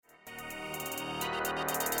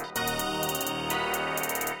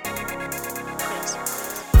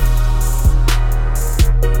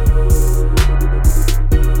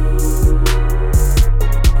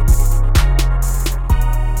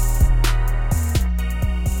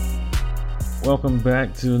Welcome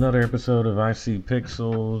back to another episode of I See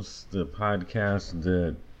Pixels, the podcast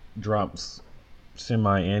that drops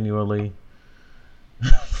semi-annually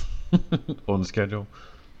on the schedule.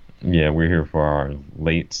 Yeah, we're here for our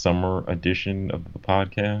late summer edition of the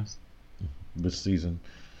podcast. This season,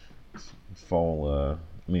 summer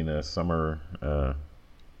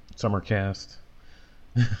cast.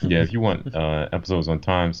 Yeah, if you want episodes on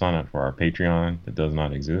time, sign up for our Patreon that does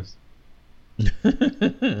not exist.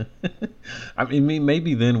 I mean,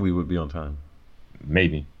 maybe then we would be on time.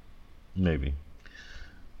 Maybe.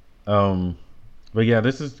 But yeah,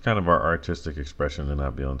 this is kind of our artistic expression to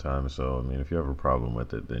not be on time. So I mean, if you have a problem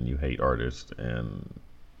with it, then you hate artists, and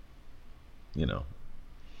You're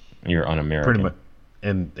un-American. pretty much,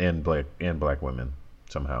 and black women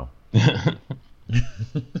somehow.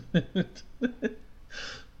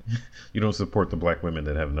 You don't support the black women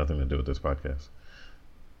that have nothing to do with this podcast.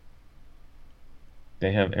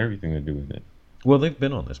 They have everything to do with it. Well, they've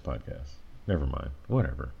been on this podcast. Never mind.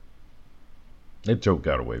 Whatever. That joke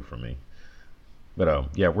got away from me. But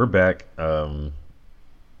yeah, we're back.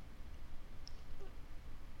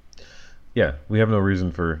 Yeah, we have no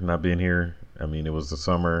reason for not being here. I mean, it was the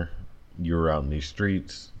summer. You were out in these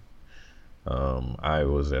streets. I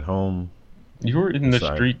was at home. You were in the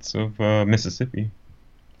streets of Mississippi.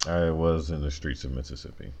 I was in the streets of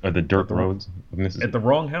Mississippi. Or the dirt roads of Mississippi. At the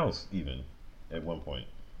wrong house, even, at one point.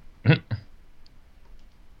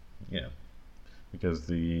 Yeah. Because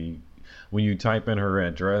when you type in her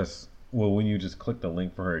address, when you just click the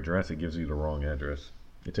link for her address, it gives you the wrong address.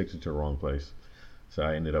 It takes you to the wrong place. So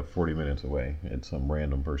I ended up 40 minutes away at some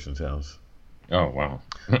random person's house. Oh, wow.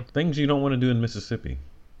 Things you don't want to do in Mississippi.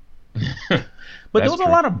 But there was a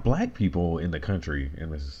lot of black people in the country in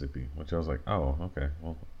Mississippi, which I was like, oh, okay.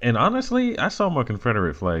 Well, and honestly, I saw more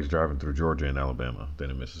Confederate flags driving through Georgia and Alabama than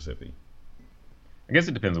in Mississippi. I guess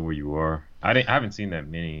it depends on where you are. I haven't seen that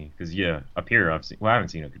many because up here I haven't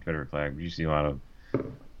seen a Confederate flag, but you see a lot of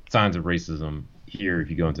signs of racism here if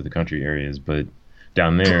you go into the country areas. But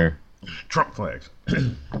down there, Trump flags.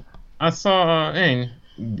 I saw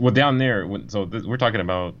down there. We're talking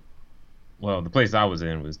about. Well, the place I was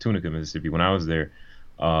in was Tunica, Mississippi. When I was there,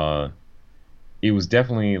 it was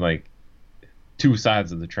definitely like two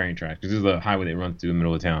sides of the train tracks because there's a highway that runs through the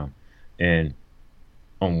middle of town, and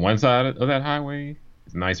on one side of that highway,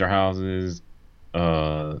 it's nicer houses.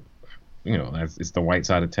 It's the white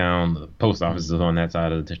side of town. The post office is on that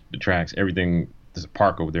side of the tracks. Everything, there's a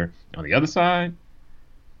park over there. On the other side,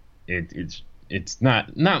 it's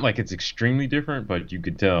not like it's extremely different, but you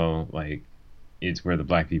could tell like it's where the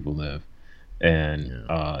black people live, and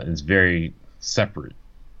it's very separate,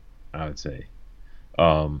 I would say.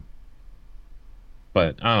 But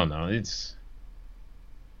I don't know.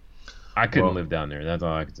 I couldn't live down there. That's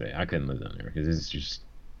all I could say. I couldn't live down there because it's just,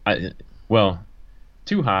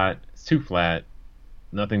 too hot. It's too flat.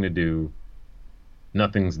 Nothing to do.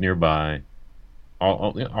 Nothing's nearby.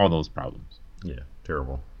 All those problems. Yeah,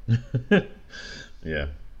 terrible. Yeah.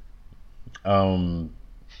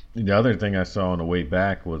 The other thing I saw on the way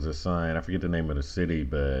back was a sign. I forget the name of the city,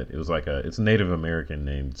 but it was like it's a Native American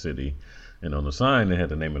named city. And on the sign, they had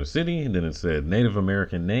the name of the city, and then it said Native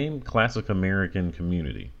American name, Classic American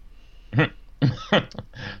Community.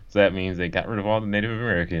 So that means they got rid of all the Native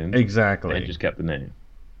Americans. Exactly. And just kept the name.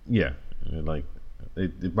 Yeah.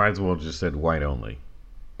 It might as well just said white only.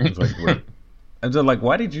 It's like, wait. I was like,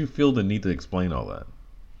 why did you feel the need to explain all that?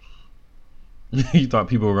 You thought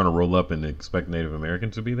people were going to roll up and expect Native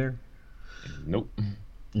Americans to be there? Nope.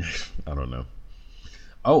 I don't know.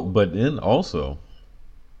 Oh, but then also,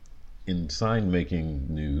 in sign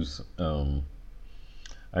making news,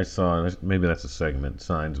 I saw, maybe that's a segment,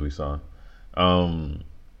 signs we saw.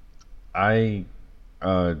 I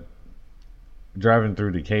driving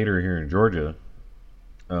through Decatur here in Georgia.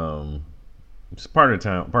 It's part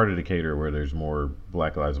of Decatur where there's more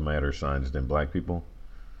Black Lives Matter signs than black people.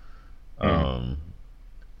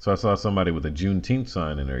 So I saw somebody with a Juneteenth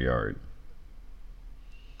sign in their yard,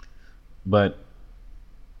 but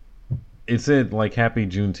it said like Happy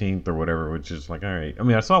Juneteenth or whatever, which is like, all right. I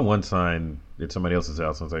mean, I saw one sign at somebody else's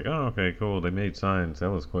house. I was like, oh, okay, cool. They made signs.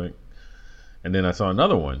 That was quick. And then I saw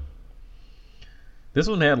another one. This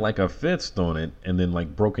one had like a fist on it and then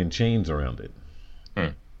like broken chains around it.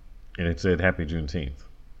 And it said Happy Juneteenth.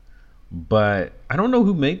 But I don't know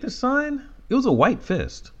who made the sign. It was a white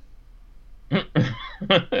fist.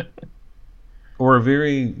 Or a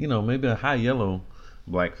very, maybe a high yellow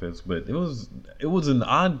black fist, but it was an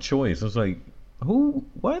odd choice. I was like, who?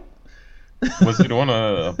 What? Was it on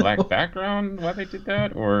a black background why they did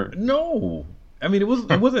that, or no? I mean, it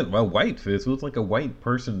wasn't a white fist. It was like a white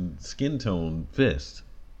person skin tone fist.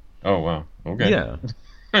 Oh wow. Okay. Yeah,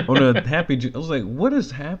 on a I was like, what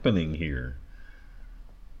is happening here?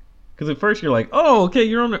 Because at first you're like, oh, okay,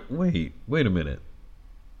 you're on the. Wait a minute.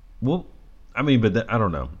 Well, I mean, but I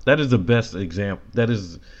don't know. That is the best example. That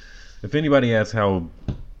is, if anybody asks how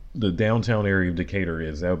the downtown area of Decatur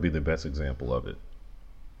is, that would be the best example of it.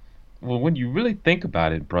 Well, when you really think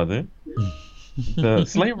about it, brother, the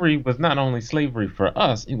slavery was not only slavery for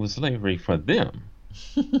us, it was slavery for them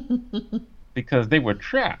because they were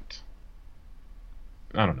trapped.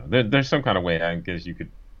 I don't know. There's some kind of way I guess you could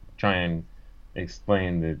try and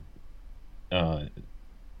explain that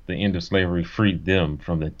the end of slavery freed them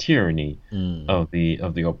from the tyranny Mm, of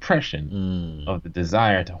the oppression mm, of the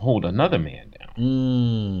desire to hold another man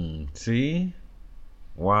down. See? You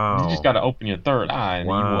just Wow. got to open your third eye and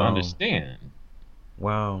you will Wow. understand.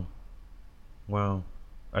 Wow. Wow.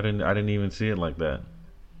 I didn't even see it like that.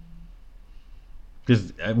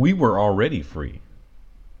 Because we were already free.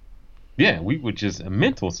 Yeah, we were just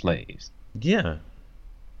mental slaves. Yeah.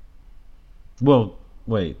 Well,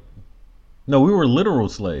 wait. No, we were literal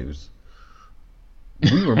slaves.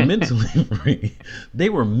 We were mentally free. They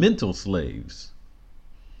were mental slaves,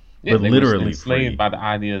 Yeah, but they were literally enslaved free. by the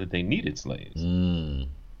idea that they needed slaves. Mm.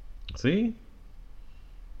 See,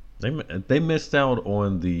 they missed out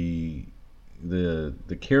on the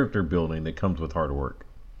character building that comes with hard work.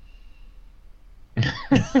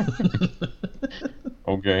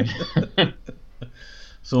 Okay.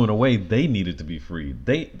 So in a way, they needed to be freed.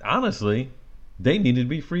 They honestly, they needed to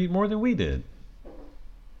be freed more than we did.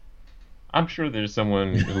 I'm sure there's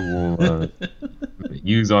someone who will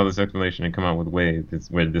use all this explanation and come out with a way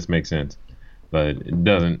where this makes sense, but it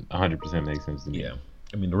doesn't 100% make sense to me. Yeah,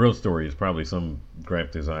 I mean the real story is probably some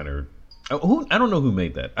graphic designer. Who I don't know who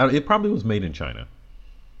made that. It probably was made in China,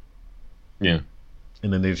 Yeah.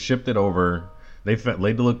 and then they shipped it over. They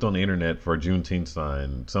looked on the internet for a Juneteenth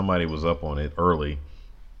sign. Somebody was up on it early,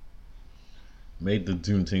 made the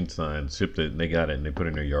Juneteenth sign, shipped it, and they got it, and they put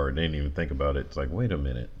it in their yard. They didn't even think about it. It's like, wait a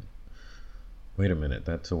minute,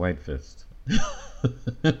 that's a white fist.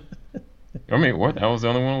 I mean, what? That was the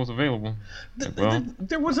only one that was available. Like, well,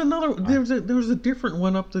 There was another. I, There was a different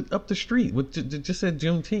one up the street, which just said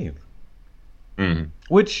Juneteenth. mm,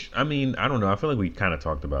 Which I mean, I don't know. I feel like we kind of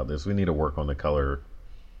talked about this. We need to work on the color.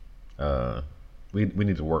 Uh, we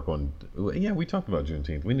need to work on. Yeah, we talked about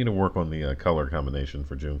Juneteenth. We need to work on the color combination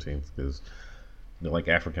for Juneteenth because like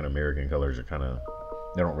African American colors are kind of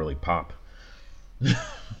they don't really pop.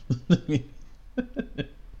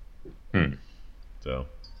 mm. So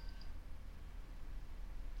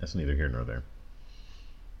that's neither here nor there.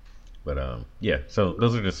 But yeah. So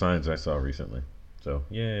those are the signs I saw recently. So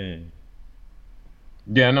yay.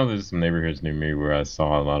 Yeah, I know there's some neighborhoods near me where I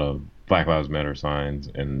saw a lot of Black Lives Matter signs,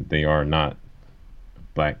 and they are not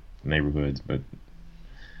black neighborhoods, but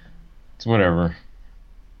it's whatever.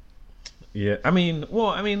 Yeah, I mean, well,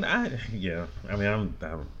 I mean, yeah, I mean,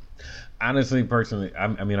 I'm honestly, personally, I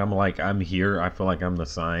mean, I'm here. I feel like I'm the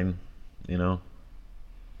sign, you know.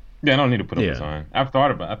 Yeah, I don't need to put up a Yeah, sign. I thought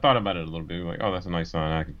about it a little bit, like, oh, that's a nice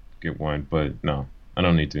sign. I could get one, but no, I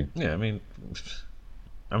don't need to. yeah. I mean,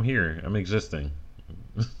 I'm here. I'm existing.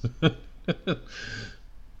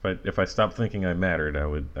 If I stopped thinking I mattered, I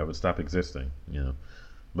would stop existing, you know.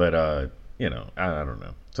 But you know, I don't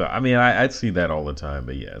know. So I mean, I'd see that all the time.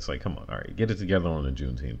 But yeah, it's like, come on, all right, get it together on the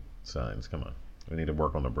Juneteenth signs. Come on, we need to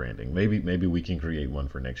work on the branding. Maybe we can create one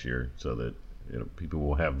for next year so that people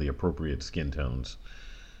will have the appropriate skin tones,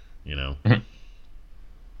 you know.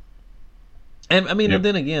 And I mean, and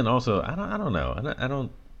Yep. then again, also, I don't know. I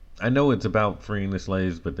don't. I know it's about freeing the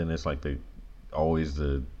slaves, but then it's like the always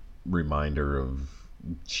the reminder of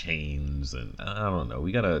chains, and I don't know.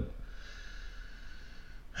 We gotta.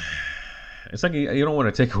 It's like you don't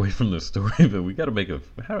want to take away from the story, but we got to make a.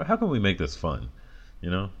 How can we make this fun? You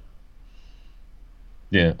know?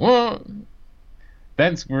 Yeah. Well,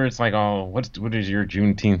 that's where it's like, oh, what is your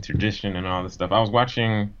Juneteenth tradition and all this stuff. I was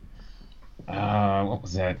watching, what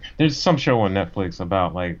was that? There's some show on Netflix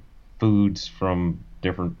about like foods from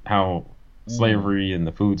different how Mm. slavery and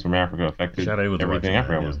the foods from Africa affected Shade was everything. watching I that.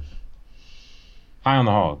 forgot what it Yeah. was High on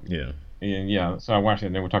the Hog. Yeah. And yeah, so I watched it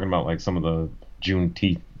and they were talking about like some of the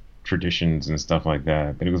Juneteenth traditions and stuff like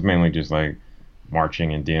that. But it was mainly just like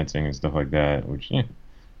marching and dancing and stuff like that, which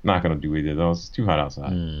not gonna do either of those. It's too hot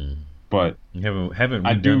outside. Mm. But Haven't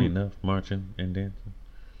I we done do. enough marching and dancing?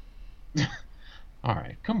 All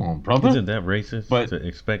right, come on, brother. Isn't that racist But to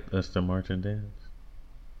expect us to march and dance?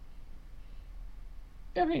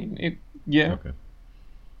 I mean, yeah, Okay.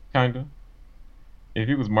 kind of. If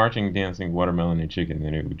it was marching, dancing, watermelon, and chicken,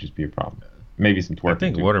 then it would just be a problem. Maybe some I twerking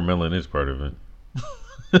think too. watermelon is part of it.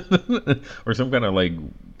 Or some kind of like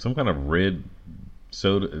some kind of red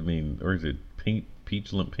soda. I mean, or is it pink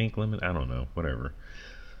lemon? I don't know. Whatever.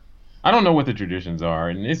 I don't know what the traditions are,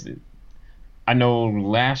 and I know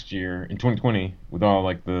last year in 2020 with all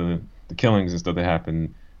like the killings and stuff that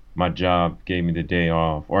happened, my job gave me the day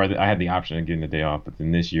off, or I had the option of getting the day off, but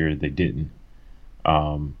then this year they didn't.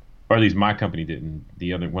 Or at least my company didn't.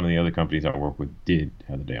 The other one of the other companies I work with did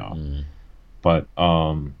have the day off. Mm. But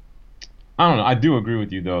I don't know. I do agree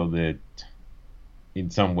with you though that in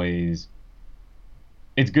some ways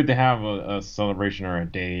it's good to have a celebration or a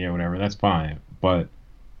day or whatever. That's fine. But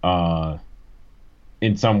uh,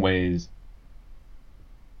 in some ways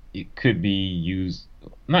it could be used,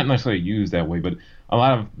 not necessarily used that way, but a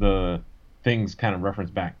lot of the things kind of reference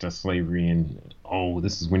back to slavery and oh,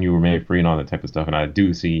 this is when you were made free and all that type of stuff. And I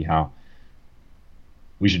do see how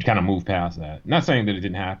we should kind of move past that. Not saying that it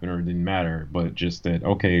didn't happen or it didn't matter, but just that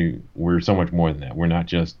okay, we're so much more than that. We're not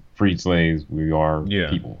just freed slaves. We are Yeah.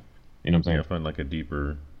 people. You know what I'm Yeah. I saying? find like a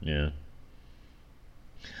deeper. Yeah.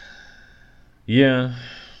 Yeah.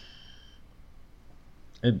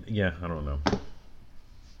 Yeah. I don't know.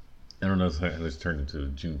 I don't know how this turned into a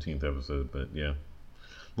Juneteenth episode, but yeah,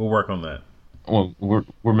 we'll work on that. Well,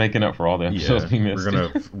 we're making up for all the episodes Yeah, we we're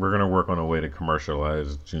missed. gonna work on a way to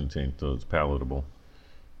commercialize Juneteenth so it's palatable.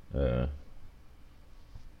 Uh,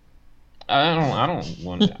 I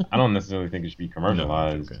don't necessarily think it should be no,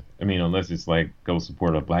 commercialized. okay. I mean, unless it's like go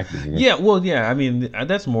support a black business. Yeah, well, yeah. I mean,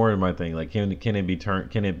 that's more of my thing. Like, can it be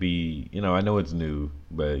turned? Can it be? I know it's new,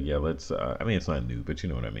 but yeah, let's. I mean, it's not new, but you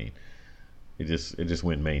know what I mean. It just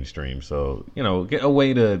went mainstream. So get a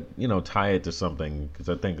way to tie it to something because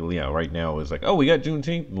I think yeah, right now it's like we got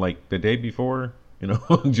Juneteenth like the day before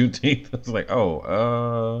Juneteenth. It's like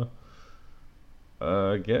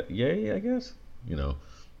get yay I guess.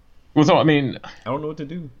 Well, so I mean, I don't know what to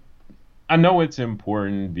do. I know it's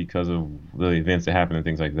important because of the events that happen and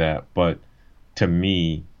things like that, but to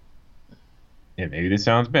me, and maybe this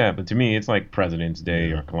sounds bad, but to me, it's like President's Day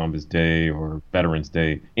Yeah, or Columbus Day or Veterans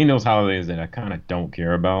Day. In those holidays that I kind of don't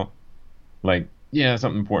care about. Like, yeah,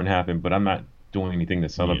 something important happened, but I'm not doing anything to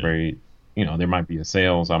yeah, celebrate. There might be a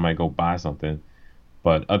sale, so I might go buy something.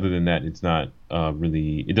 But other than that, it's not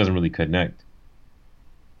really, it doesn't really connect.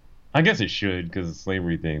 I guess it should because it's a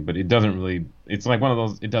slavery thing, but it doesn't really, it's like one of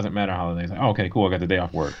those, it doesn't matter holidays. Like, oh, okay, cool, I got the day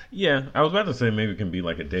off work. yeah. I was about to say maybe it can be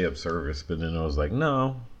like a day of service, but then I was like,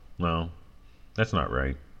 no, no, that's not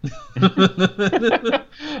right. I'm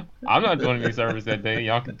not doing any service that day.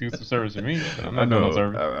 Y'all can do some service for me, but I'm I not doing no know.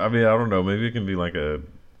 service. I mean, I don't know. Maybe it can be like a.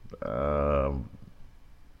 Um,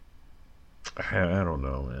 I don't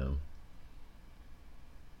know, man.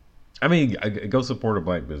 I mean, go support a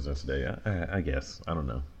Black Business Day. I guess. I don't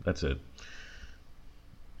know. That's it.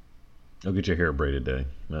 Go get your hair braided day.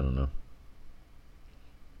 I don't know.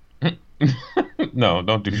 No,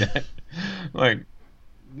 don't do that. Like,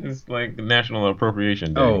 it's like National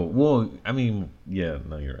Appropriation Day. Oh well, I mean, yeah.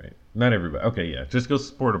 No, you're right. Not everybody. Okay, yeah. Just go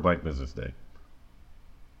support a Black Business Day.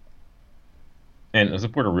 And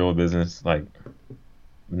support a real business, like,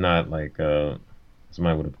 not like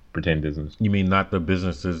somebody with a pretend business. You mean not the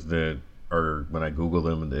businesses that are when I Google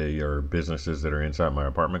them, they are businesses that are inside my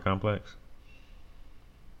apartment complex?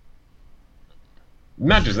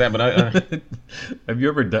 Not just that, but Have you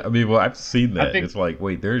ever done? I mean, well, I've seen I that. think It's like,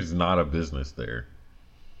 wait, there's not a business there.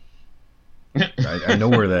 I know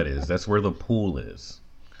where that is. That's where the pool is.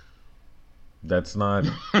 That's not.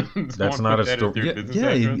 That's someone not put a that as store. their Yeah, business yeah.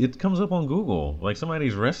 address. It comes up on Google, like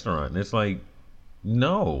somebody's restaurant. And it's like,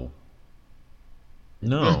 no,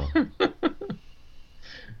 no.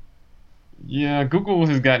 Yeah, Google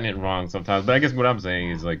has gotten it wrong sometimes, but I guess what I'm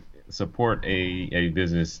saying is like support a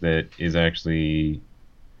business that is actually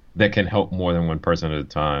that can help more than one person at a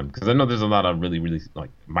time. Because I know there's a lot of really, really like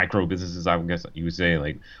micro businesses. I would guess you would say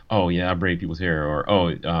like, oh yeah, I braid people's hair, or oh,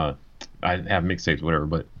 I have mixtapes, whatever.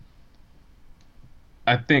 But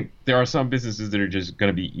I think there are some businesses that are just going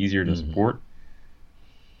to be easier to Hmm. support,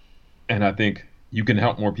 and I think you can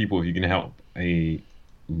help more people if you can help a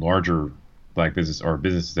larger black business or a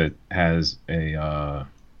business that has a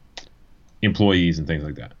employees and things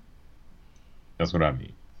like that. That's what I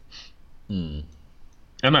mean. Mm.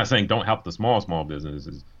 I'm not saying don't help the small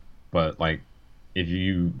businesses, but like if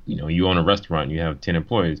you own a restaurant and you have 10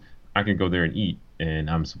 employees, I can go there and eat and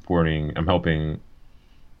I'm helping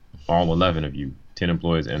all 11 of you, 10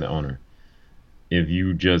 employees and the owner. If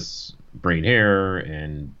you just braid hair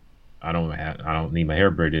and I don't need my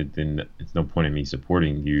hair braided, then it's no point in me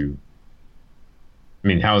supporting you. I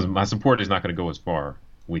mean, how is my support is not going to go as far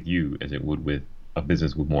with you as it would with a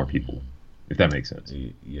business with more people, if that makes sense.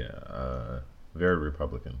 Yeah. Very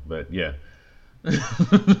Republican, but yeah.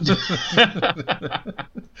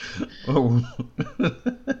 Oh,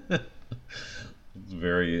 it's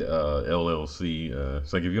very LLC.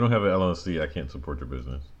 It's like if you don't have an LLC, I can't support your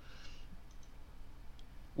business.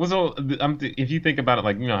 Well, so if you think about it,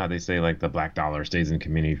 like you know how they say like the black dollar stays in the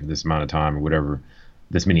community for this amount of time or whatever,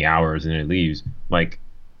 this many hours, and it leaves. Like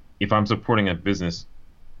if I'm supporting a business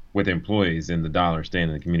with employees, then the dollar staying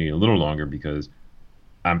in the community a little longer because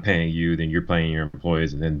I'm paying you, then you're paying your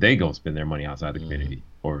employees, and then they go spend their money outside the Mm. community,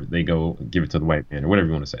 or they go give it to the white man, or whatever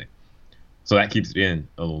you want to say. So that keeps it in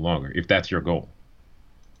a little longer, if that's your goal.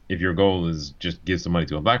 If your goal is just give some money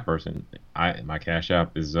to a black person, my cash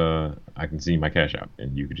app is I can see my cash app,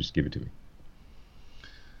 and you could just give it to me.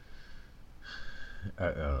 I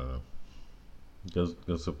don't know. Go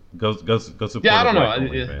Yeah, support I a don't know. black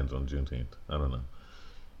OnlyFans on Juneteenth. I don't know.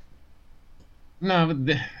 No,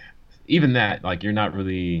 but even that, like, you're not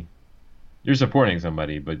really you're supporting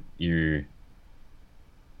somebody, but you're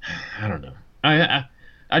I don't know.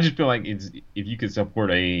 I just feel like it's if you could support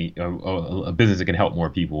a business that can help more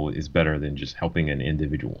people is better than just helping an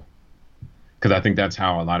individual. Because I think that's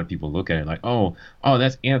how a lot of people look at it. Like, oh,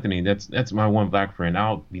 that's Anthony. That's my one black friend.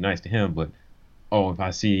 I'll be nice to him, but oh, if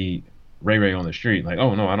I see Ray Ray on the street, like,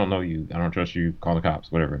 oh no, I don't know you. I don't trust you. Call the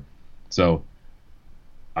cops, whatever. So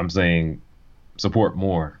I'm saying support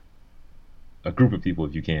more a group of people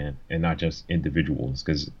if you can, and not just individuals,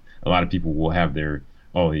 because a lot of people will have their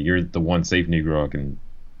oh, you're the one safe Negro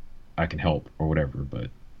I can help or whatever, but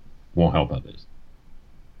won't help others.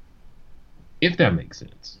 If that makes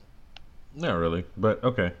sense. Not really, but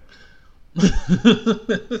okay.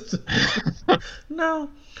 No,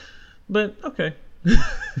 but okay.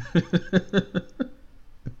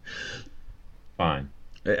 Fine.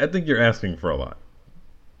 I think you're asking for a lot.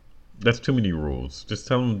 That's too many rules. Just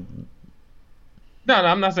tell them. No, no,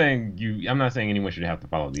 I'm not saying you. I'm not saying anyone should have to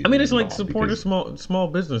follow these I mean, it's rules at like all support a because small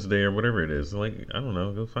business day or whatever it is. Like I don't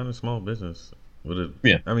know, go find a small business with a.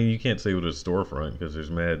 yeah, I mean, you can't say with a storefront because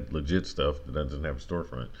there's mad legit stuff that doesn't have a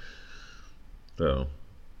storefront. So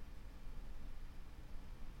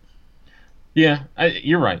yeah,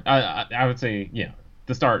 you're right. I would say yeah.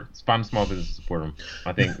 To start, find a small business to support them.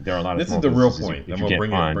 I think there are a lot of this is small the real businesses point. if I'm you gonna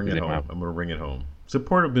can't find bring because it they don't home. have. I'm gonna bring it home.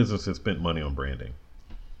 Support a business that spent money on branding.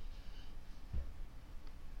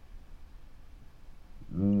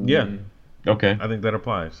 Yeah, Mm, okay. I think that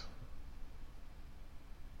applies.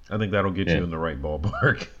 I think that'll get Yeah. you in the right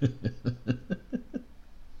ballpark.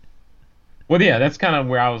 Well, yeah, that's kind of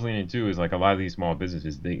where I was leaning too. Is like a lot of these small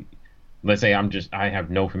businesses, they let's say I have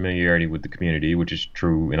no familiarity with the community, which is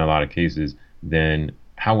true in a lot of cases. Then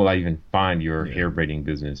how will I even find your Yeah, hair braiding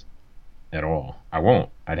business at all? I won't.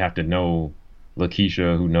 I'd have to know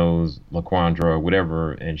Lakeisha, who knows Laquandra or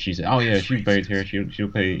whatever, and she said, "Oh yeah, that's she braids hair. racist. She'll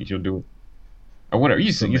pay. She'll do it or whatever."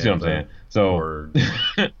 You see what I'm Samantha saying? So or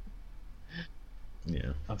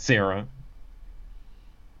yeah, Sarah,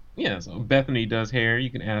 yeah. So Bethany does hair.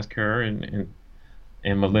 You can ask her, and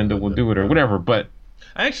Melinda will Melinda. do it or whatever. But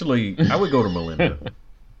Actually, I would go to Melinda.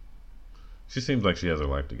 She seems like she has her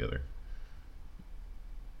life together.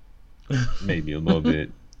 maybe a little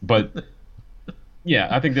bit. But yeah,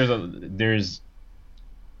 I think there's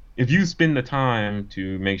if you spend the time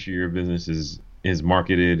to make sure your business is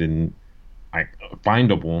marketed and like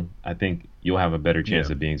findable, I think you'll have a better Yeah. chance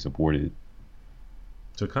of being supported.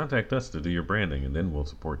 So contact us to do your branding, and then we'll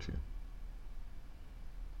support you.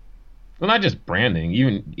 Well, not just branding,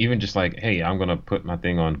 even just like, hey, I'm gonna put my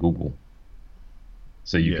thing on Google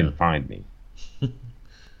so you Yeah. can find me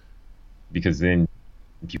because then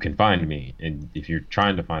you can find me, and if you're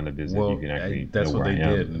trying to find a business, you Well, can actually know that's what where I they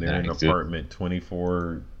did, am and and they're that I in exist. apartment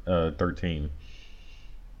 2413.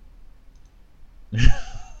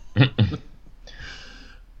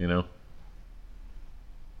 You know?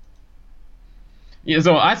 Yeah,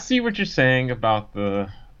 so I see what you're saying about the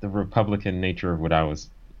Republican nature of what I was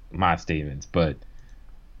my statements, but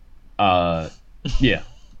uh, yeah,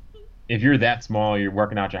 if you're that small, you're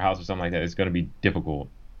working out your house or something like that, it's going to be difficult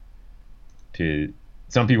to.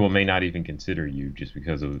 Some people may not even consider you just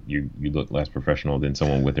because of you look less professional than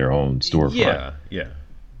someone with their own storefront. Yeah, yeah.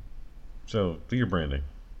 So do your branding.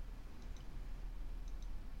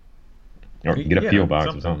 Or get a PO Yeah, box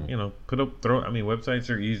or something. something. You know, put up, throw. I mean,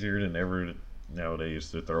 websites are easier than ever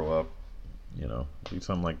nowadays to throw up. You know, do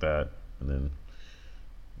something like that, and then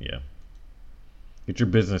yeah, get your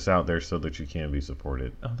business out there so that you can be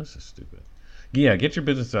supported. Oh, this is stupid. Yeah, get your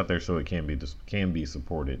business out there so it can be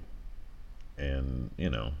supported, and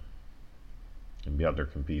and be out there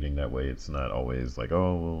competing. That way, it's not always like,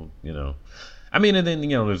 oh, well, I mean, and then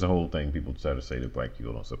there's a whole thing people try to say that black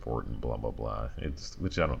people don't support and blah blah blah. It's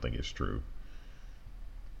which I don't think is true.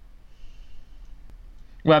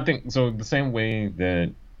 Well, I think so. The same way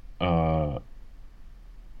that uh,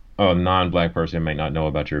 a non-black person might not know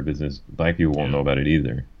about your business, black people won't Yeah, know about it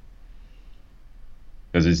either.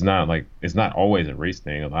 Because it's not always a race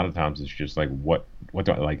thing. A lot of times it's just like what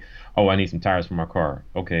do I like? Oh, I need some tires for my car.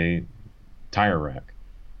 Okay, tire rack.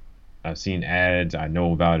 I've seen ads. I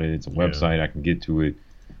know about it. It's a yeah, website. I can get to it.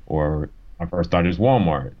 Or I first thought it was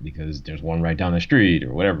Walmart because there's one right down the street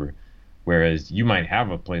or whatever. Whereas you might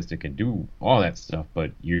have a place that can do all that stuff,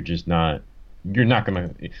 but you're not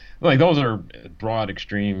gonna like those are broad,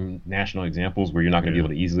 extreme national examples where you're not gonna be yeah, able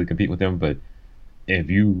to easily compete with them. But if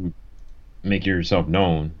you make yourself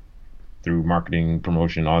known through marketing,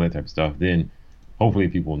 promotion, all that type of stuff, then hopefully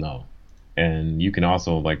people know. And you can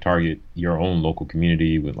also like target your own local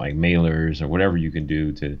community with like mailers or whatever you can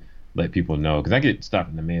do to let people know. Because I get stuff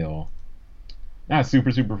in the mail, not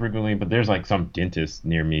super frequently, but there's like some dentist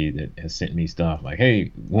near me that has sent me stuff like,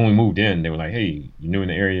 hey, when we moved in, they were like, hey, you're new in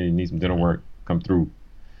the area, you need some dental hmm work, come through.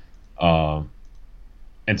 Um,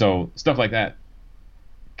 and so stuff like that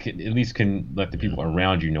at least can let the yeah, people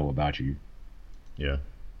around you know about you. yeah.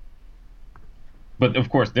 But of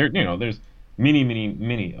course, there's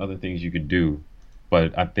many other things you could do.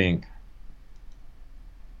 But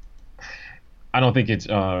I don't think it's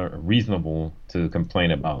reasonable to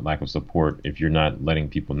complain about lack of support if you're not letting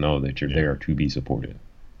people know that you're Yeah. there to be supported.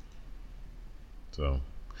 So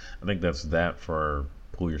I think that's that for our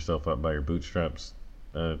pull yourself up by your bootstraps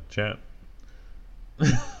chat.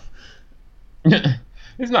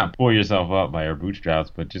 It's not pull yourself up by your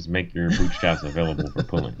bootstraps, but just make your bootstraps available for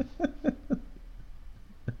pulling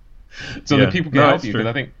so that Yeah, people can no, help it's you. Because true.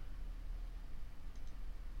 I think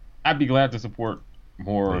I'd be glad to support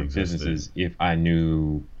They more existed. businesses if I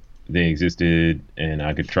knew they existed and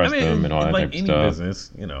I could I trust them and mean, all that like type of any stuff.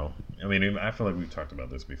 business, I mean, I feel like we've talked about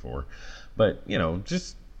this before, but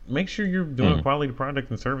just make sure you're doing a Mm. quality product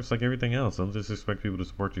and service like everything else. Don't just expect people to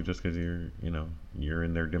support you just because you're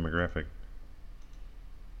in their demographic.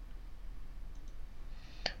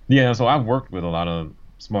 Yeah, so I've worked with a lot of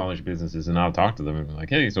smallish businesses and I'll talk to them and be like,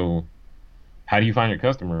 hey, so how do you find your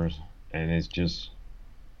customers? And it's just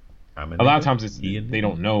I'm a a lot of nigga. times He a they nigga.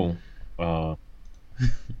 don't know. Uh,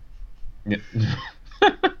 yeah.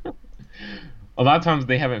 A lot of times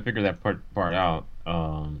they haven't figured that part out.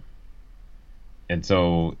 And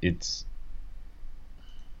so it's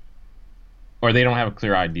or they don't have a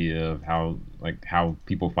clear idea of how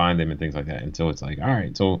people find them and things like that. And so it's like, all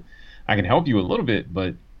right, so I can help you a little bit,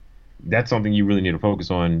 but that's something you really need to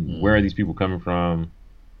focus on. Where are Mm, these people coming from?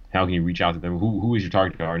 How can you reach out to them? Who is your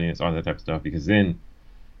target audience? All that type of stuff. Because then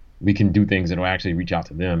we can do things that will actually reach out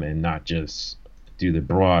to them and not just do the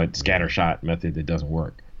broad yeah, scattershot method that doesn't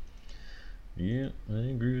work. yeah, I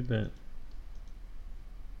agree with that.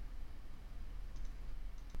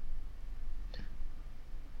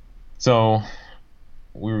 So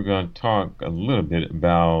we were going to talk a little bit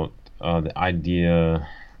about the idea.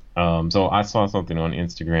 So I saw something on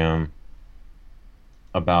Instagram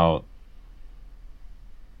about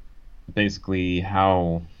basically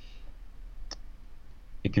how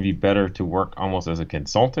it could be better to work almost as a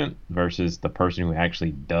consultant versus the person who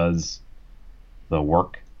actually does the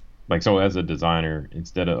work. Like so as a designer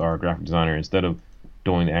instead of or a graphic designer instead of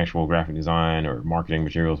doing the actual graphic design or marketing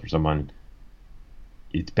materials for someone,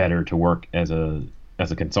 it's better to work as a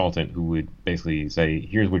consultant who would basically say,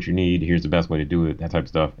 here's what you need, here's the best way to do it, that type of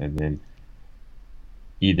stuff, and then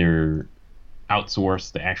either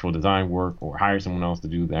outsource the actual design work or hire someone else to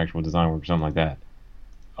do the actual design work or something like that.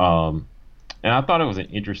 Um, and I thought it was an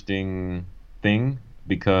interesting thing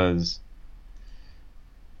because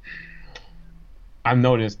I've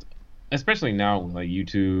noticed, especially now with like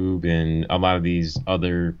YouTube and a lot of these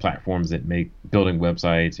other platforms that make building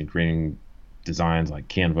websites and creating designs like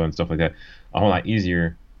Canva and stuff like that a whole lot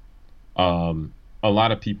easier. Um, a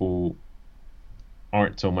lot of people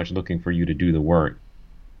aren't so much looking for you to do the work.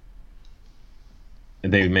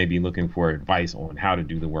 They may be looking for advice on how to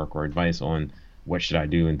do the work or advice on what should I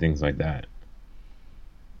do and things like that.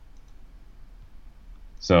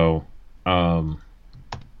 So, um,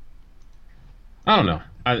 I don't know.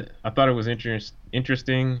 I thought it was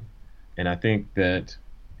interesting, and I think that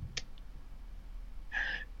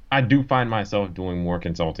I do find myself doing more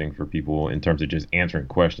consulting for people in terms of just answering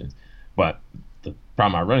questions. But the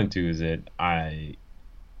problem I run into is that I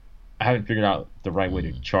haven't figured out the right way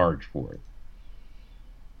to Mm, charge for it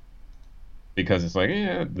because it's like,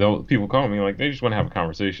 yeah, though people call me like they just want to have a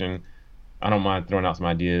conversation. I don't mind throwing out some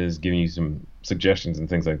ideas, giving you some suggestions and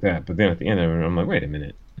things like that. But then at the end of it, I'm like, wait a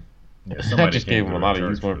minute, yeah, I somebody just gave came them a through and lot of charged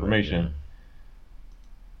useful for that. Yeah, information.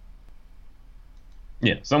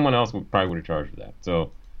 Yeah, someone else would probably would have charged for that.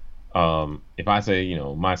 So If I say,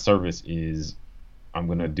 my service is I'm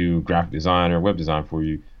gonna do graphic design or web design for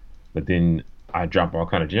you, but then I drop all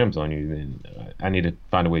kind of gems on you, then I need to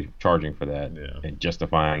find a way of charging for that Yeah, and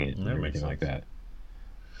justifying it and that makes everything like sense.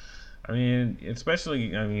 that. I mean,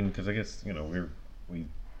 especially, I mean, because I guess we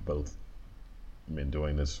both been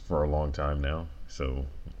doing this for a long time now, so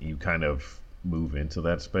you kind of move into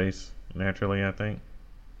that space naturally. I think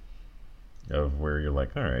of where you're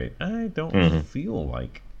like, all right, I don't Hmm. feel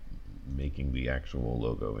like making the actual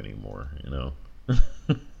logo anymore.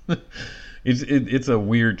 It's a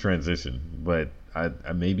weird transition, but I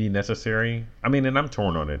may be necessary. I mean, and I'm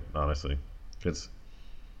torn on it honestly, because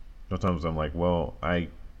sometimes I'm like, well, I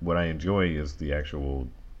what I enjoy is the actual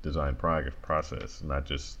design process, not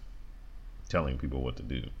just telling people what to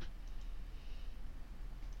do.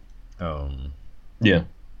 Um, Yeah,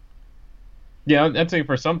 yeah. I'd say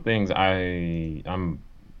for some things, I'm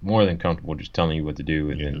more than comfortable just telling you what to do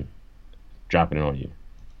and yeah, then dropping it on you.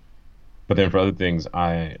 But then for other things,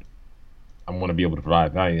 I want to be able to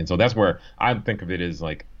provide value, and so that's where I think of it as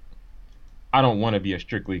like I don't want to be a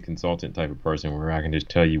strictly consultant type of person where I can just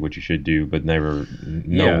tell you what you should do, but never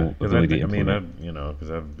yeah. no Because I ability think to I mean implement.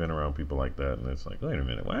 because I've been around people like that, and it's like, wait a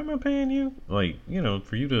minute, why am I paying you? Like,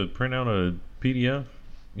 for you to print out a PDF,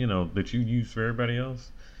 that you use for everybody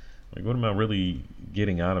else. Like, what am I really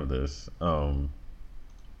getting out of this?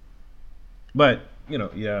 But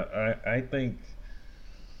yeah, I think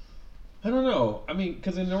I don't know. I mean,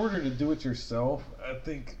 because in order to do it yourself, I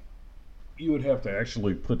think you would have to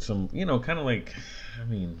actually put some, kind of like, I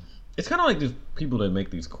mean, it's kind of like just people that make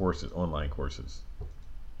these courses, online courses,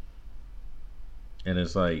 and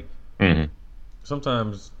it's like Hmm.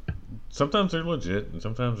 sometimes, sometimes they're legit and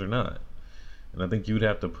sometimes they're not. And I think you'd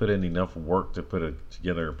have to put in enough work to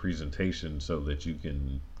together a presentation so that you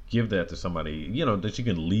can give that to somebody, that you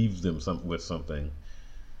can leave them with something,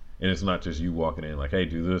 and it's not just you walking in like, hey,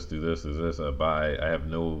 do this, do this. Buy. I have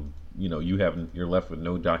no, you haven't. You're left with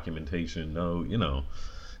no documentation, no,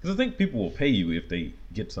 because I think people will pay you if they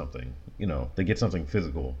get something. They get something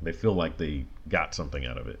physical. They feel like they got something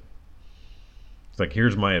out of it. It's like,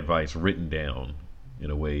 here's my advice written down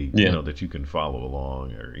in a way, Yeah. that you can follow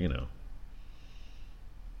along, or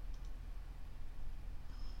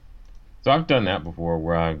So I've done that before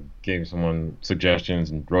where I gave someone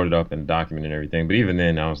suggestions and wrote it up in a document and everything. But even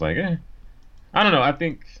then, I was like, I don't know. I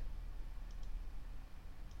think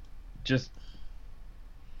just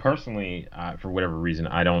personally, for whatever reason,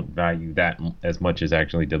 I don't value that as much as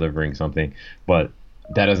actually delivering something. But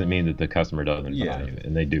that doesn't mean that the customer doesn't Yeah, value it,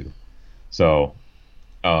 and they do. So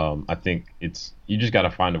I think it's you just got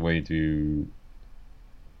to find a way to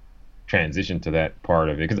transition to that part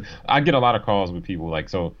of it because I get a lot of calls with people like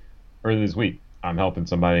so earlier this week I'm helping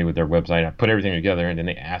somebody with their website. I put everything together and then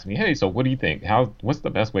they ask me, "Hey, so what do you think? What's the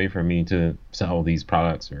best way for me to sell these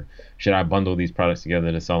products or should I bundle these products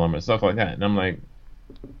together to sell them or stuff like that?" And I'm like,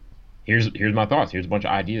 "Here's my thoughts. Here's a bunch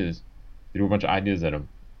of ideas. Threw a bunch of ideas at them."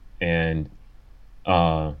 And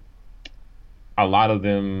uh a lot of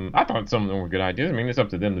them I thought some of them were good ideas. I mean, it's up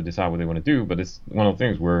to them to decide what they want to do, but it's one of the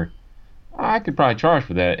things where I could probably charge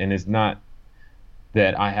for that and it's not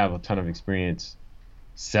that I have a ton of experience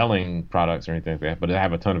selling products or anything like that, but I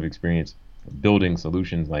have a ton of experience building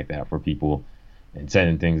solutions like that for people and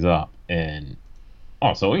setting things up. And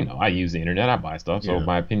also, I use the internet, I buy stuff, so yeah.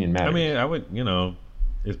 my opinion I mean, matters. I would,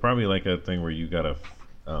 it's probably like a thing where you gotta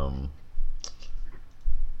um,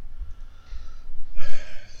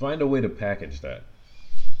 find a way to package that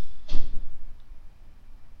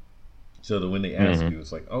so that when they ask Hmm. you,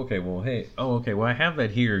 it's like, okay, well, hey, oh, okay, well, I have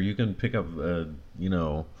that here. You can pick up, you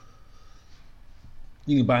know,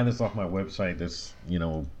 you can buy this off my website. This,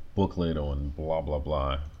 booklet on blah blah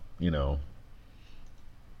blah. You know,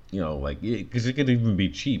 like because it could even be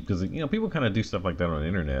cheap because people kind of do stuff like that on the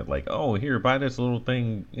internet. Like, oh, here, buy this little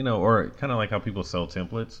thing, or kind of like how people sell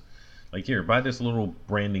templates. Like, here, buy this little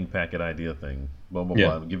branding packet idea thing. Blah blah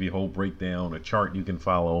Yeah. blah. Give you a whole breakdown, a chart you can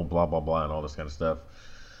follow, blah blah blah, and all this kind of stuff.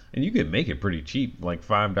 And you can make it pretty cheap, like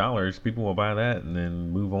 $5. People will buy that and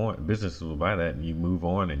then move on. Businesses will buy that and you move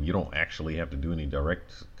on, and you don't actually have to do any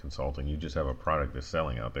direct consulting. You just have a product that's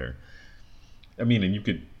selling out there. I mean, and you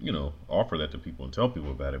could, offer that to people and tell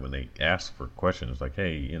people about it when they ask for questions, like,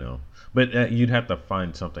 hey, but you'd have to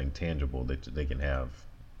find something tangible that they can have.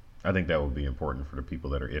 I think that would be important for the people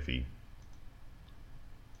that are iffy.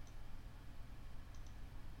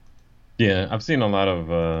 Yeah, I've seen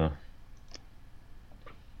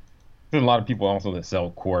there's a lot of people also that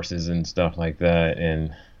sell courses and stuff like that,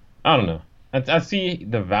 and I don't know. I see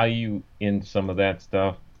the value in some of that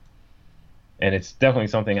stuff, and it's definitely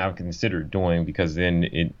something I've considered doing because then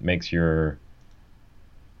it makes your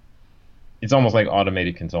it's almost like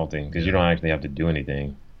automated consulting because you Yeah. don't actually have to do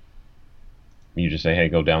anything. You just say, "Hey,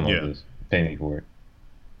 go download Yeah. this, pay me for it."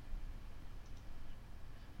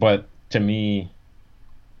 But to me,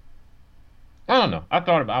 I don't know. I've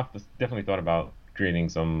definitely thought about creating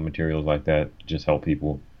some materials like that to just help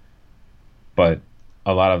people. But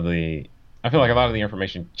a lot of the, I feel like a lot of Hmm. the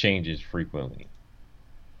information changes frequently,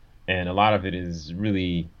 and a lot of it is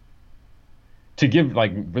really to give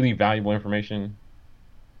like really valuable information.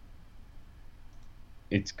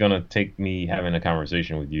 It's gonna take me having a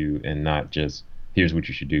conversation with you and not just here's what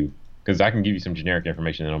you should do. Because I can give you some generic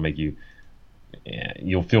information that'll make you, yeah,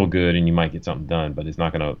 you'll feel good and you might get something done, but it's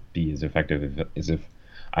not gonna be as effective as if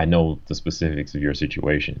I know the specifics of your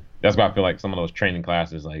situation. That's why I feel like some of those training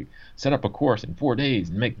classes, like set up a course in 4 days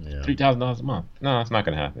and make Yeah. $3,000 a month. No, that's not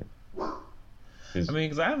gonna happen. I Because mean,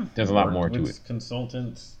 because I've there's a lot worked more to it. with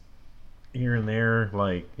consultants here and there,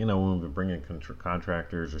 like when we've been bringing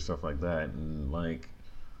contractors or stuff like that, and like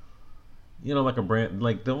like a brand,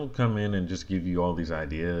 like they'll come in and just give you all these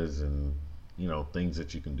ideas and things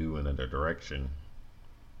that you can do in a direction,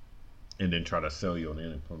 and then try to sell you on the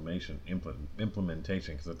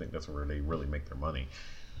implementation because I think that's where they really make their money.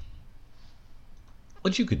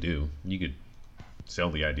 What you could do, you could sell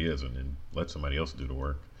the ideas and then let somebody else do the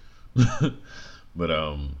work. but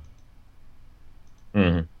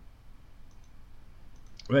Hmm.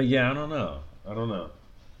 but yeah, I don't know. I don't know.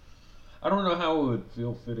 I don't know how it would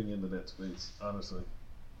feel fitting into that space. Honestly,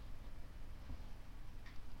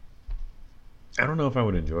 I don't know if I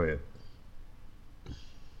would enjoy it.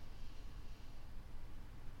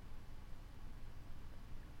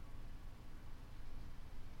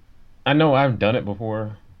 I know I've done it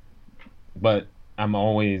before, but I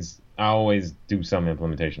always do some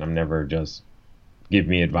implementation. I'm never just give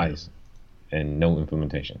me Yeah. advice and no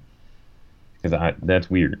implementation because I that's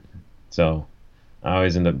weird. So I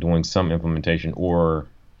always end up doing some implementation or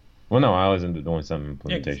well, no, I always end up doing some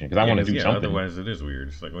implementation because I Yeah, want to because do something. otherwise it is weird.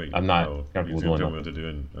 It's like, wait, I'm not oh, you're comfortable just gonna doing tell me what nothing. to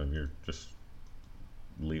do, and you're just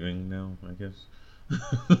leaving now, I guess.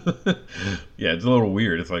 Yeah, it's a little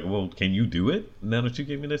weird. It's like, well, can you do it now that you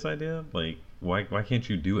gave me this idea? Like, why can't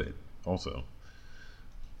you do it also?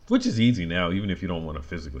 Which is easy now, even if you don't want to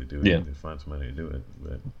physically do it, you Yeah. can just find somebody to do it.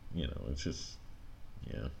 But it's just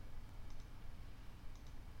yeah.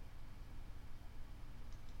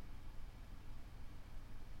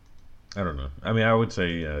 I don't know. I mean, I would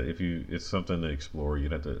say if you it's something to explore,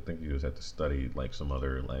 you'd have to I think you just have to study like some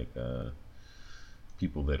other like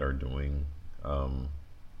people that are doing um,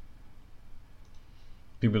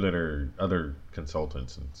 people that are other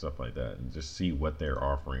consultants and stuff like that, and just see what they're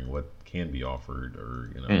offering, what can be offered, or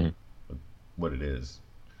Hmm. what it is.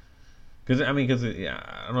 Because I mean, because yeah,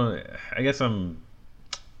 I don't know. I guess I'm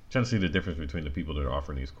trying to see the difference between the people that are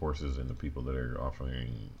offering these courses and the people that are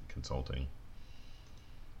offering consulting.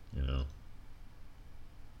 You know.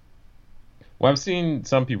 Well, I've seen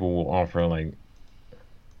some people will offer like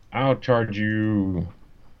I'll charge you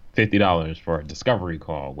 $50 for a discovery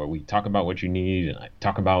call where we talk about what you need and I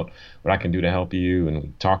talk about what I can do to help you and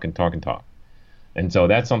we talk and talk and talk. And so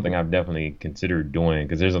that's something I've definitely considered doing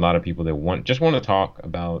because there's a lot of people that want to talk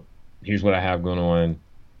about here's what I have going on,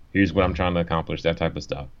 here's what I'm Mm-hmm. trying to accomplish, that type of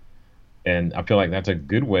stuff. And I feel like that's a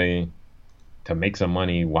good way to make some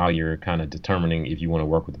money while you're kind of determining if you want to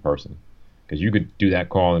work with the person. Because you could do that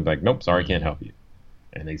call and be like, nope, sorry, can't Mm-hmm. help you.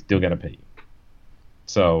 And they still got to pay you.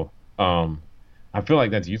 So I feel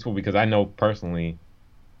like that's useful because I know personally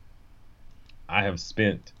I have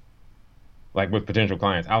spent like with potential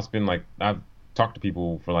clients, I've talked to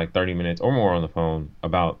people for like 30 minutes or more on the phone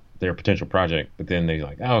about their potential project, but then they're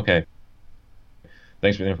like, oh, okay,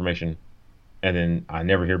 thanks for the information. And then I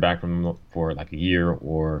never hear back from them for like a year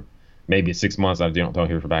or maybe 6 months. I don't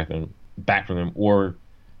hear back from them, or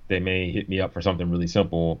they may hit me up for something really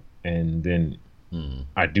simple, and then Mm-hmm.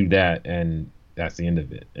 I do that, and that's the end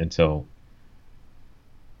of it. And so,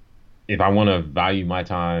 if I want to value my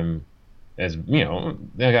time, as you know,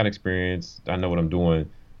 I got experience, I know what I'm doing,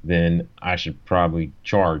 then I should probably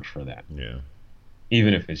charge for that, Yeah.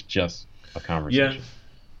 even if it's just a Yeah. conversation.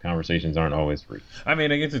 Conversations aren't always free. I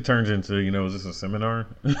mean, I guess it turns into is this a seminar?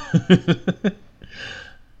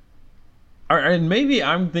 And maybe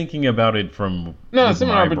I'm thinking about it from No, a with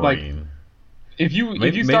seminar, my but like brain. if you start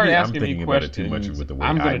Maybe I'm asking me thinking about it too much questions, with the way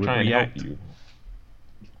I'm I gonna would try and help react. you.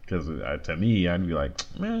 Because to me, I'd be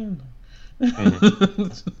like, man, Hmm.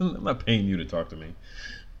 I'm not paying you to talk to me.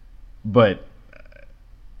 But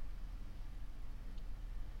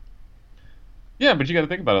Yeah, but you got to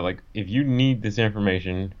think about it. Like, if you need this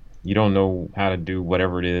information, you don't know how to do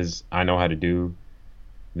whatever it is I know how to do,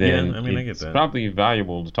 yeah, then I mean, I get it's that. probably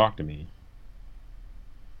valuable to talk to me.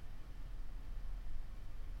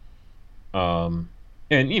 Um,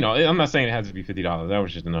 and I'm not saying it has to be $50. That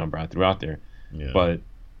was just a number I threw out there. Yeah. But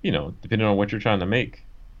depending on what you're trying to make,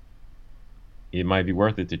 it might be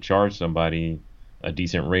worth it to charge somebody a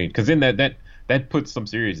decent rate. Because then that puts some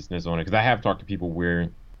seriousness on it. Because I have talked to people where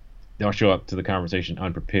they'll show up to the conversation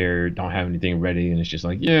unprepared, don't have anything ready, and it's just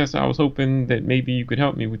like, yes, I was hoping that maybe you could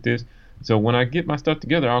help me with this. So when I get my stuff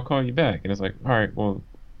together, I'll call you back. And it's like, all right, well,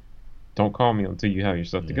 don't call me until you have your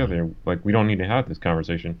stuff Yeah. together. Like, we don't need to have this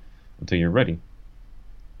conversation until you're ready.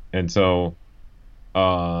 And so,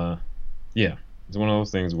 uh, yeah, it's one of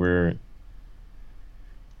those things where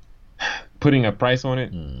putting a price on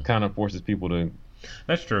it Mm. kind of forces people to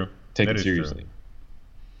That's true. take That it is true. seriously.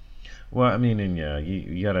 Well, I mean, and yeah,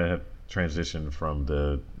 you gotta have transition from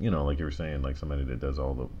the, like you were saying, like somebody that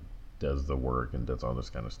does the work and does all this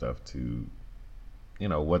kind of stuff to,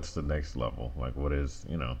 what's the next level? Like, what is,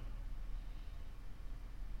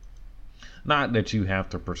 not that you have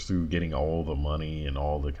to pursue getting all the money and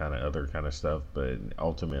all the kind of other kind of stuff, but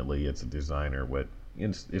ultimately it's a designer.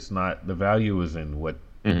 It's not, the value is in what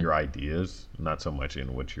Hmm. your ideas, not so much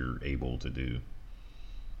in what you're able to do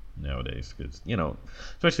nowadays. Because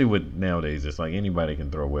especially with nowadays, it's like anybody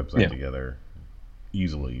can throw a website Yeah. together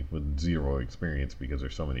easily with zero experience because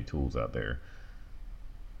there's so many tools out there.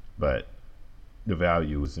 But the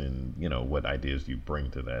value is in what ideas you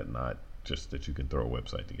bring to that, not just that you can throw a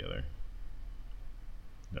website together.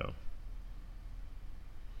 No.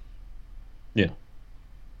 Yeah.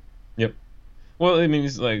 Yep. Well, I mean,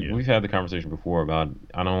 it's like Yeah. we've had the conversation before about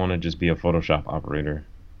I don't want to just be a Photoshop operator.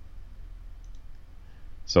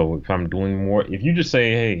 So if I'm doing more, if you just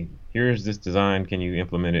say, hey, here's this design, can you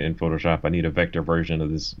implement it in Photoshop? I need a vector version of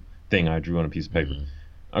this thing I drew on a piece of paper.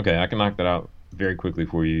 Hmm. Okay, I can knock that out very quickly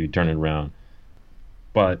for you, turn it around.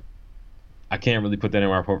 But I can't really put that in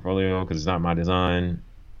my portfolio because it's not my design.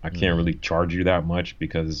 I can't Hmm. really charge you that much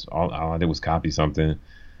because all I did was copy something.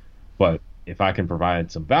 But if I can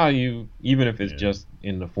provide some value, even if it's Yeah. just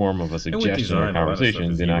in the form of a And with suggestion or design, a lot of stuff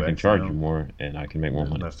conversation, is then I can UX charge you now. more and I can make more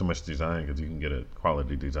There's money. not so much design because you can get a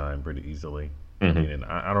quality design pretty easily. I mean, Hmm. and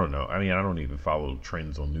I don't know. I mean, I don't even follow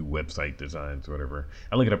trends on new website designs or whatever.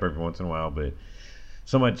 I look it up every once in a while, but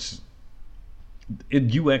so much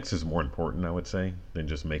UX is more important, I would say, than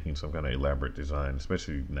just making some kind of elaborate design.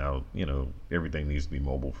 Especially now, everything needs to be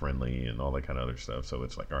mobile friendly and all that kind of other stuff. So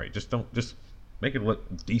it's like, all right, just make it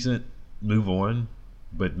look decent, move on,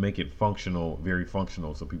 but make it functional, very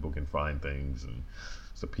functional, so people can find things and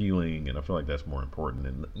it's appealing. And I feel like that's more important.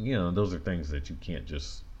 And those are things that you can't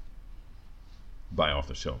just buy off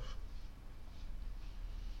the shelf.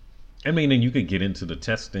 I mean, and you could get into the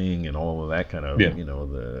testing and all of that kind of, Yeah.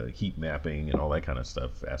 the heat mapping and all that kind of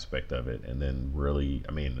stuff aspect of it. And then really,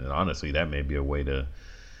 I mean, and honestly, that may be a way to,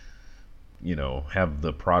 have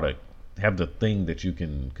the product, have the thing that you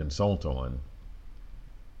can consult on,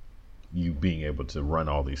 you being able to run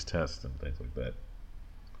all these tests and things like that.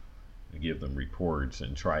 And give them reports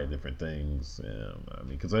and try different things. I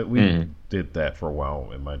mean, because we Hmm. did that for a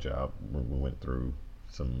while in my job. We went through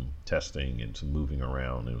some testing and some moving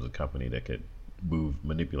around. It was a company that could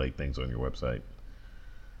manipulate things on your website.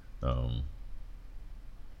 Um,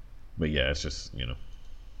 but yeah, it's just it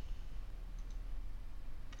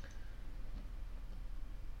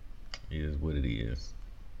is what it is.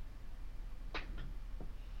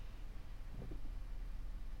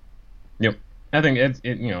 Yep. I think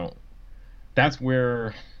that's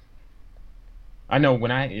where I know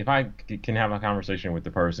when if I can have a conversation with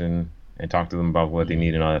the person and talk to them about what they need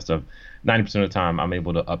Mm-hmm. and all that stuff, 90% of the time I'm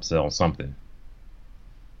able to upsell something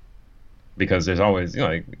because there's always,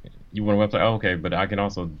 like, you want a website, oh, okay, but I can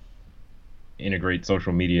also integrate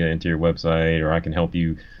social media into your website, or I can help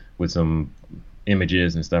you with some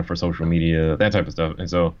images and stuff for social media, that type of stuff. And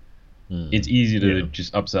so Mm-hmm. it's easy to Yeah,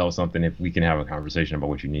 just upsell something if we can have a conversation about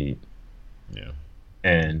what you need. yeah, I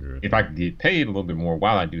And agree with if I could get paid a little bit more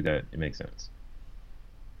while I do that, it makes sense.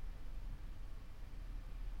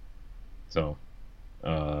 So,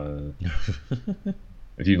 uh, that.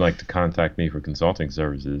 if you'd like to contact me for consulting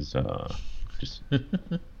services, just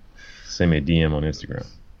send me a DM on Instagram,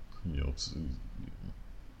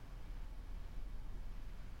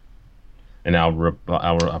 and I'll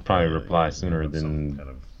probably reply yeah, you'll sooner have some than kind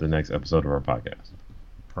of the next episode of our podcast.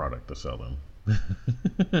 product to sell them.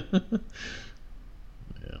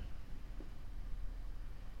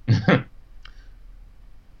 Yeah.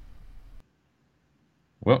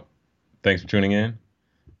 Well, thanks for tuning in.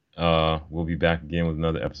 We'll be back again with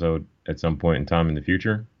another episode at some point in time in the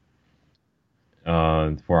future.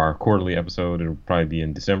 For our quarterly episode, it'll probably be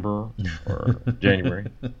in December or January.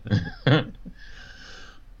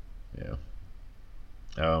 Yeah.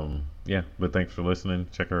 Yeah, but thanks for listening.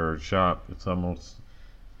 Check our shop. It's almost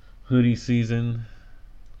hoodie season.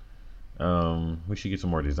 We should get some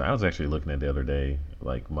more design. I was actually looking at the other day,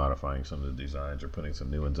 like modifying some of the designs or putting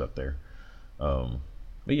some new ones up there. Um,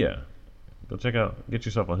 but yeah, go check out, get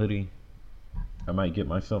yourself a hoodie. I might get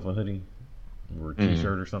myself a hoodie or a Mm.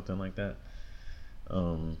 t-shirt or something like that.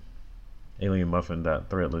 Um,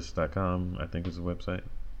 alienmuffin.threadless.com, I think is the website.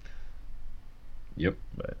 Yep.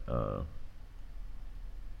 But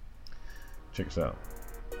check us out.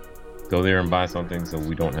 Go there and buy something so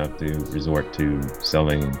we don't have to resort to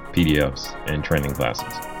selling PDFs and training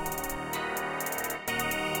classes.